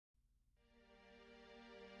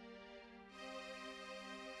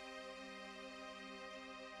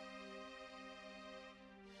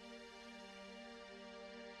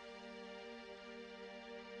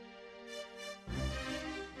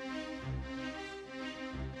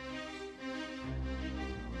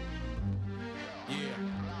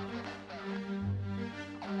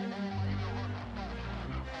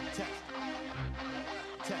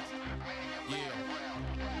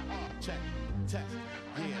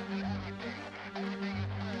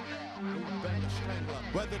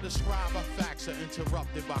Whether the scribe or facts are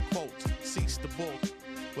interrupted by quotes, cease the bull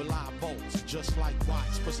with live bolts, just like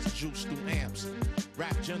Watts puts the juice through amps.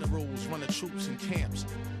 Rap generals run the troops in camps,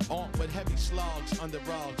 armed with heavy slugs under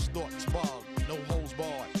rugs, thoughts bug, no holes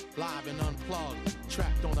barred, live and unplugged.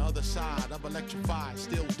 Trapped on the other side of electrified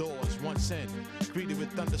steel doors, once in, greeted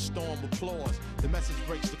with thunderstorm applause. The message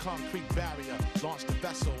breaks the concrete barrier, launched the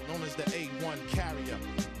vessel known as the A1 carrier.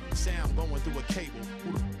 Sound going through a cable,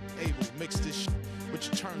 who the able mix this shit with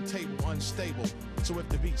your turntable unstable. So if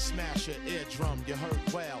the beat smash your eardrum, you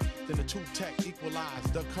heard well, then the two tech equalize,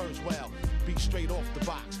 the occurs well. Beat straight off the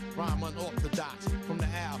box, rhyme unorthodox, from the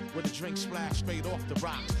owl where the drink splash straight off the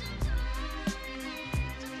rocks.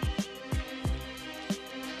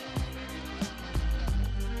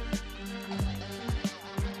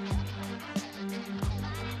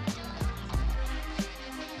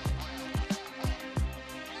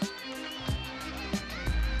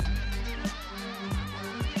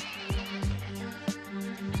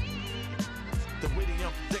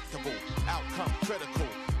 Critical,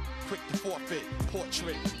 quick to forfeit,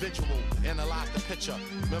 portrait, visual, analyze the picture,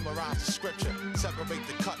 memorize the scripture, separate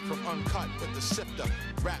the cut from uncut with the sifter.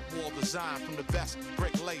 Rap wall designed from the best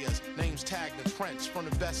bricklayers, names tagged in prints from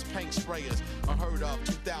the best paint sprayers. Unheard of,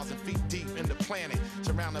 2,000 feet deep in the planet,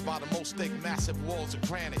 surrounded by the most thick, massive walls of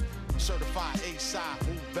granite. Certified A-side,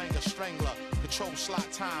 move banger strangler, control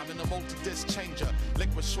slot time in a multi-disc changer.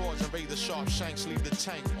 Liquid swords and razor sharp shanks leave the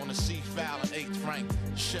tank on the sea foul in 8th rank.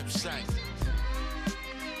 Ship sank.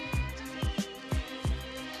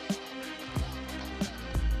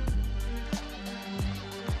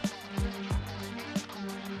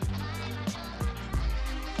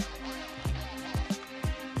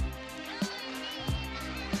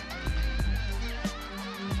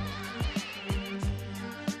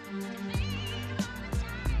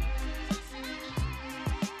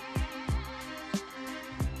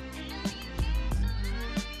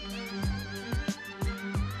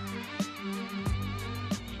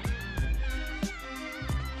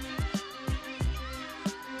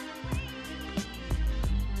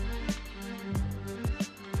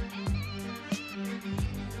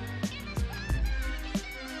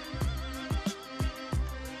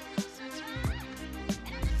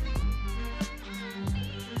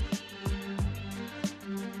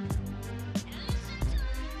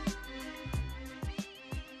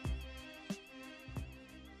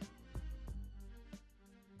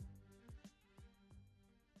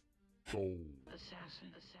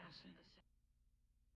 Assassin.